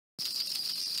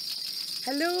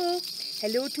Hello,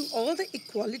 hello to all the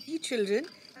equality children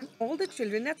and all the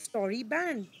children at Story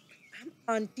Band. I'm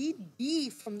Auntie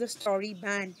D from the Story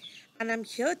Band and I'm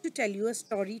here to tell you a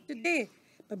story today.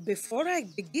 But before I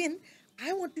begin,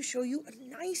 I want to show you a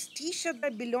nice t-shirt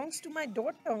that belongs to my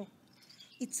daughter.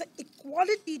 It's an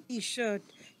equality t-shirt.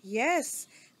 Yes,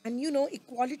 and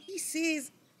equality says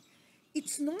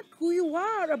it's not who you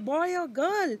are, a boy or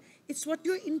girl. It's what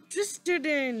you're interested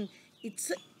in. It's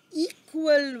an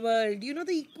equal world. You know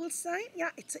the equal sign?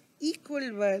 Yeah, it's an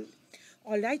equal world.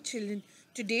 All right, children.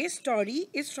 Today's story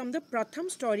is from the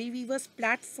Pratham Story Weavers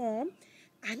platform,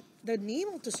 and the name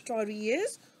of the story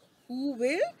is Who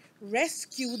Will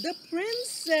Rescue the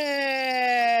Princess?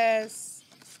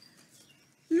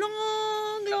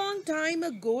 Long, long time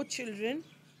ago, children,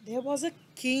 there was a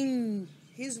king.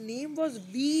 His name was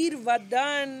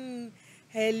Veervadan.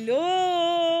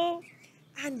 Hello.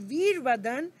 And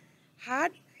Veervadan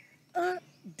had a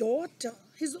daughter,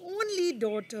 his only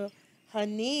daughter. Her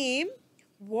name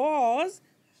was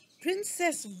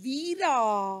Princess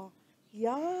Veera.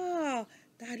 Yeah,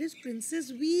 that is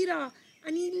Princess Veera.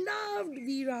 And he loved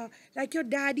Veera like your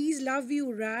daddies love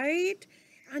you, right?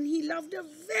 And he loved her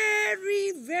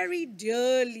very, very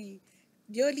dearly.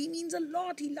 Dearly means a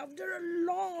lot. He loved her a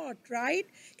lot, right?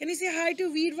 Can you say hi to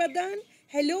Veervadan?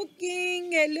 Hello,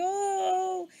 King.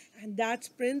 Hello. And that's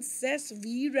Princess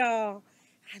Veera.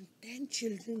 And then,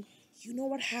 children, you know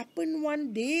what happened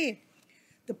one day?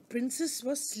 The princess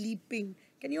was sleeping.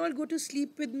 Can you all go to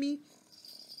sleep with me?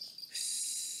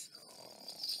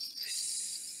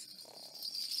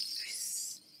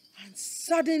 And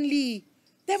suddenly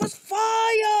there was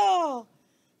fire.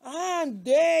 And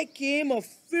there came a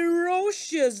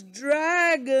ferocious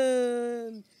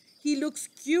dragon. He looks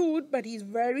cute, but he's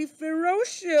very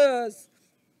ferocious.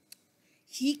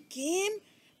 He came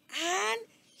and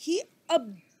he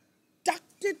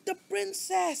abducted the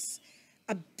princess.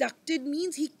 Abducted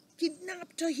means he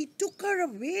kidnapped her, he took her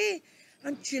away.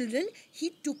 And children,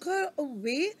 he took her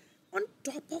away on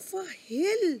top of a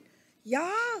hill.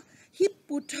 Yeah, he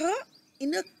put her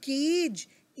in a cage,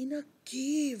 in a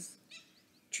cave.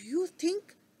 Do you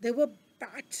think there were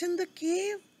bats in the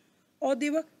cave? Or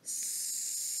there were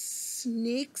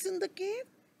snakes in the cave?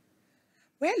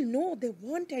 Well, no, there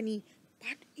weren't any,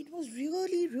 but it was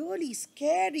really, really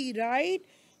scary, right?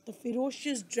 The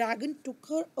ferocious dragon took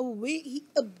her away. He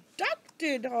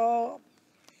abducted her.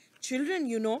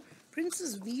 Children,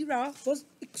 Princess Veera was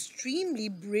extremely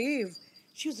brave.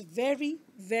 She was very,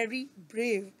 very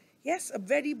brave. Yes, a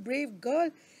very brave girl.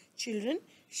 Children,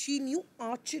 she knew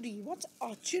archery. What's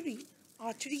archery?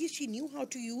 Archery is she knew how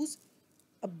to use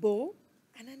a bow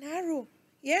and an arrow.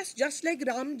 Yes, just like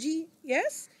Ramji.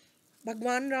 Yes,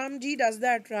 Bhagwan Ramji does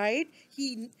that, right?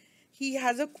 He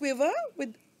has a quiver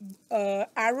with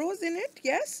arrows in it.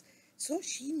 Yes, so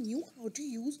she knew how to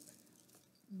use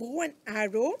bow and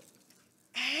arrow,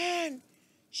 and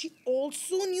she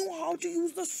also knew how to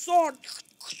use the sword.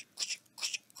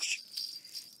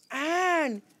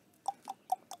 And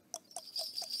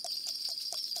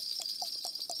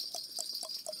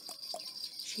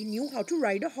she knew how to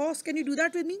ride a horse. Can you do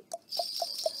that with me?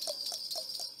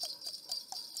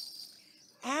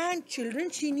 And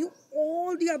children, she knew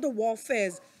all the other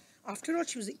warfares. After all,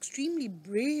 she was extremely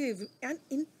brave and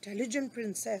intelligent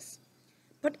princess.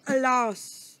 But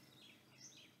alas,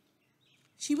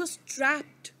 she was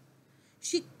trapped.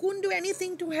 She couldn't do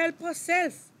anything to help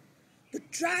herself. The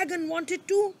dragon wanted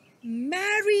to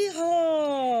marry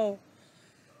her.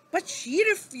 But she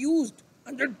refused,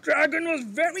 and the dragon was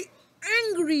very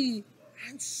angry.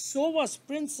 And so was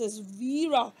Princess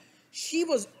Veera. She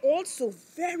was also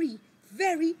very,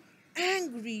 very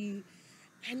angry.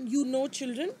 And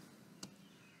children,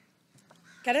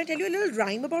 can I tell you a little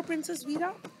rhyme about Princess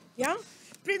Veera? Yeah?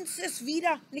 Princess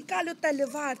Veera, nikalo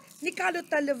talwar, nikalo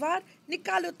talwar,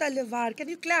 nikalo talwar. Can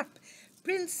you clap?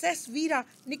 Princess Veera,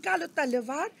 nikalo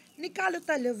talwar, nikalo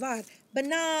talwar.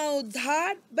 Banao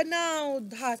dhar, banao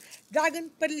dhar. Dragon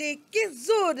पर लेके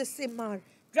जोर से मार.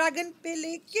 Dragon पे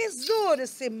लेके जोर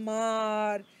से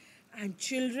मार. And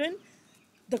children,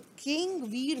 the king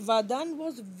Veervadan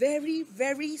was very,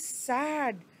 very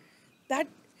sad that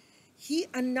he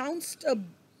announced a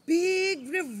big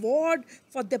reward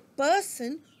for the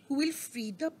person who will free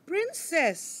the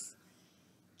princess.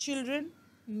 Children,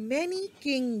 many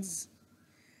kings,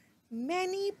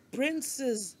 many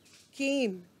princes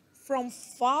came from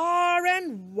far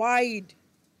and wide,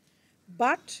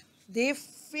 but they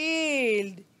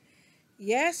failed.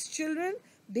 Yes, children,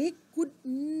 they could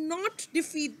not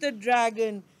defeat the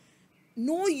dragon.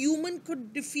 No human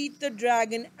could defeat the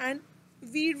dragon, and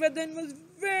Veervadan was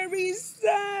very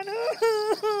sad.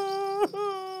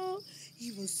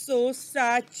 was so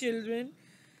sad, children.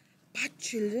 But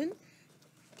children,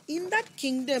 in that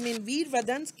kingdom, in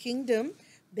Veervardhan's kingdom,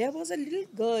 there was a little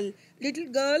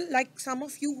girl like some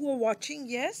of you who are watching,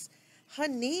 yes. Her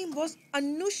name was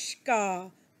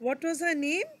Anushka. What was her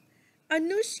name?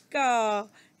 Anushka.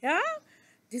 Yeah?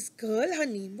 This girl, her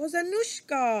name was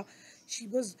Anushka. She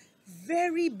was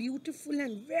very beautiful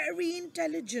and very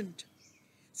intelligent.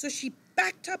 So she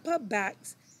packed up her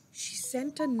bags. She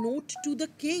sent a note to the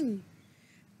king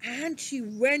and she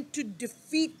went to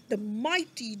defeat the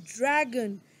mighty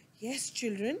dragon. Yes,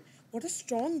 children, what a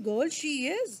strong girl she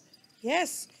is.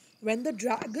 Yes, when the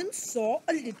dragon saw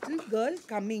a little girl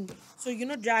coming. So,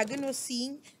 dragon was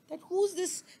seeing that who's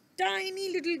this tiny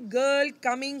little girl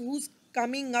coming, who's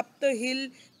coming up the hill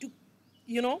to,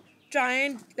 you know, try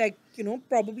and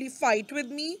probably fight with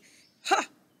me. Ha!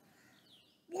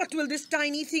 What will this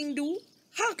tiny thing do?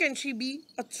 How can she be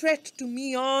a threat to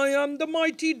me? I am the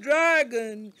mighty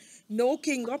dragon. No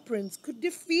king or prince could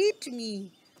defeat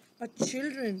me. But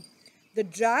children, the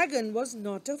dragon was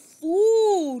not a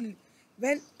fool.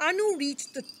 When Anu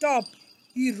reached the top,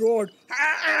 he roared.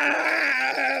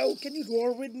 Ow! Can you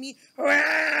roar with me?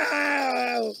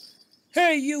 Ow!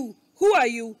 Hey you, who are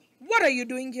you? What are you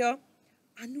doing here?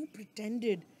 Anu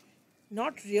pretended.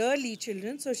 Not really,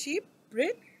 children. So she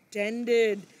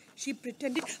pretended. She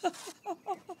pretended.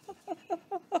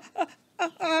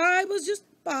 I was just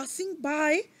passing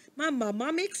by. My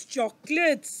mama makes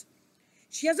chocolates.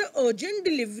 She has an urgent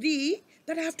delivery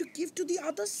that I have to give to the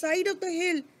other side of the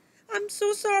hill. I'm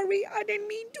so sorry. I didn't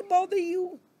mean to bother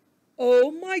you.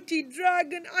 Oh, mighty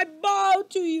dragon, I bow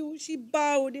to you. She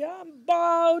bowed, yeah?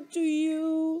 Bowed to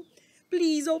you.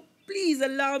 Please, oh, please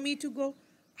allow me to go.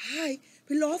 I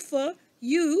will offer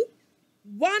you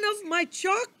one of my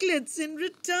chocolates in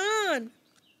return.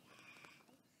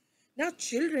 Now,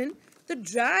 children, the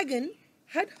dragon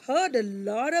had heard a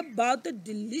lot about the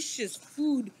delicious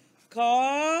food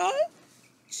called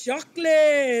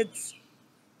chocolates,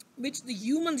 which the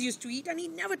humans used to eat, and he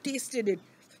never tasted it.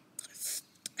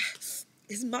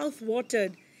 His mouth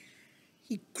watered.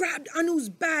 He grabbed Anu's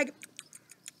bag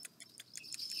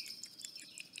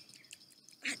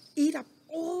and ate up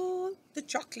all the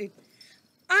chocolate.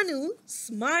 Anu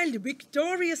smiled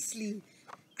victoriously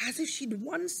as if she'd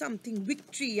won something,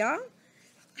 victory, yeah?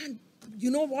 And you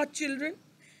know what, children?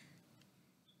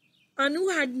 Anu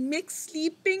had mixed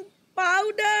sleeping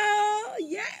powder,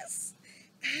 yes.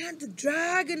 And the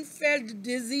dragon felt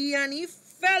dizzy and he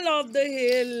fell off the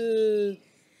hill.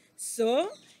 So,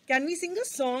 can we sing a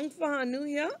song for Anu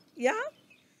here? Yeah?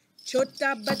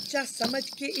 Chota bachcha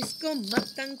samajh ke isko mat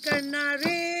tang karna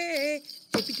re.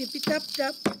 Tippi tippi tap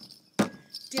tap.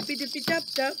 Tippi tippi tap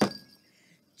tap.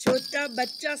 Chota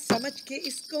bachcha samajh ke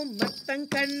isko mat tang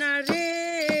karna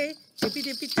re. Tippi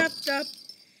tippi tap tap.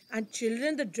 And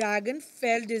children, the dragon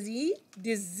fell dizzy,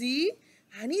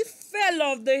 and he fell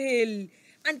off the hill.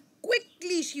 And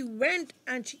quickly she went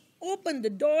and she opened the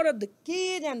door of the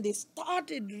cage and they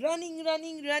started running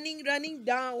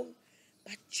down.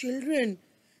 But children,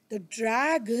 the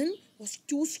dragon was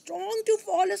too strong to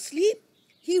fall asleep.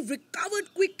 He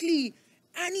recovered quickly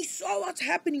and he saw what's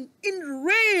happening.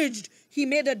 Enraged, he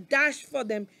made a dash for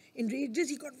them. Enraged,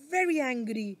 he got very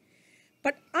angry.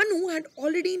 But Anu had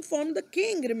already informed the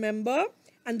king, remember?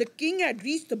 And the king had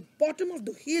reached the bottom of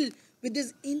the hill with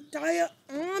his entire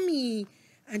army.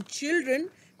 And children,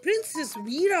 Princess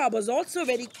Veera was also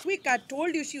very quick. I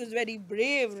told you she was very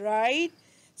brave, right?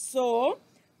 So,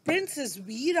 Princess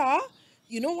Veera,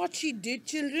 you know what she did,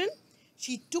 children?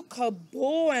 She took her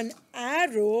bow and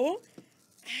arrow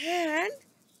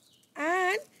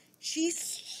and she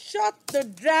shot the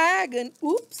dragon.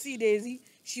 Oopsie daisy.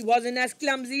 She wasn't as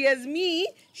clumsy as me.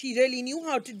 She really knew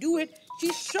how to do it.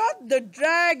 She shot the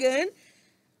dragon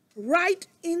right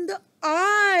in the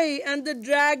eye and the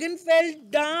dragon fell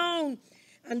down.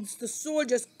 And the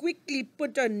soldiers quickly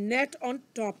put a net on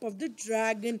top of the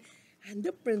dragon and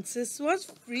the princess was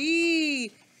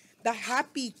free. The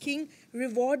happy king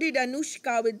rewarded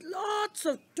Anushka with lots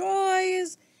of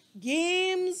toys,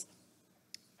 games,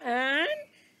 and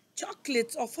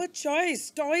chocolates of her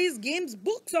choice. Toys, games,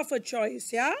 books of her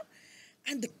choice, yeah?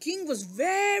 And the king was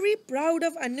very proud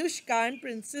of Anushka and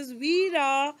Princess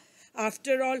Veera.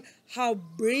 After all, how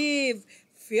brave,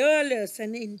 fearless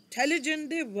and intelligent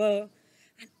they were.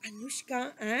 And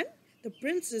Anushka and the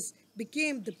princess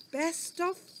became the best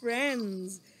of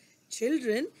friends.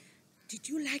 Children, did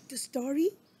you like the story?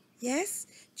 Yes?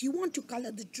 Do you want to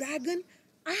color the dragon?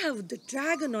 I have the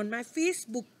dragon on my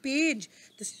Facebook page,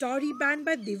 the story banned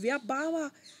by Divya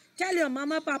Bawa. Tell your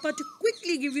mama, papa to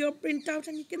quickly give you a printout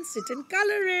and you can sit and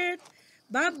color it.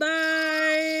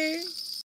 Bye-bye.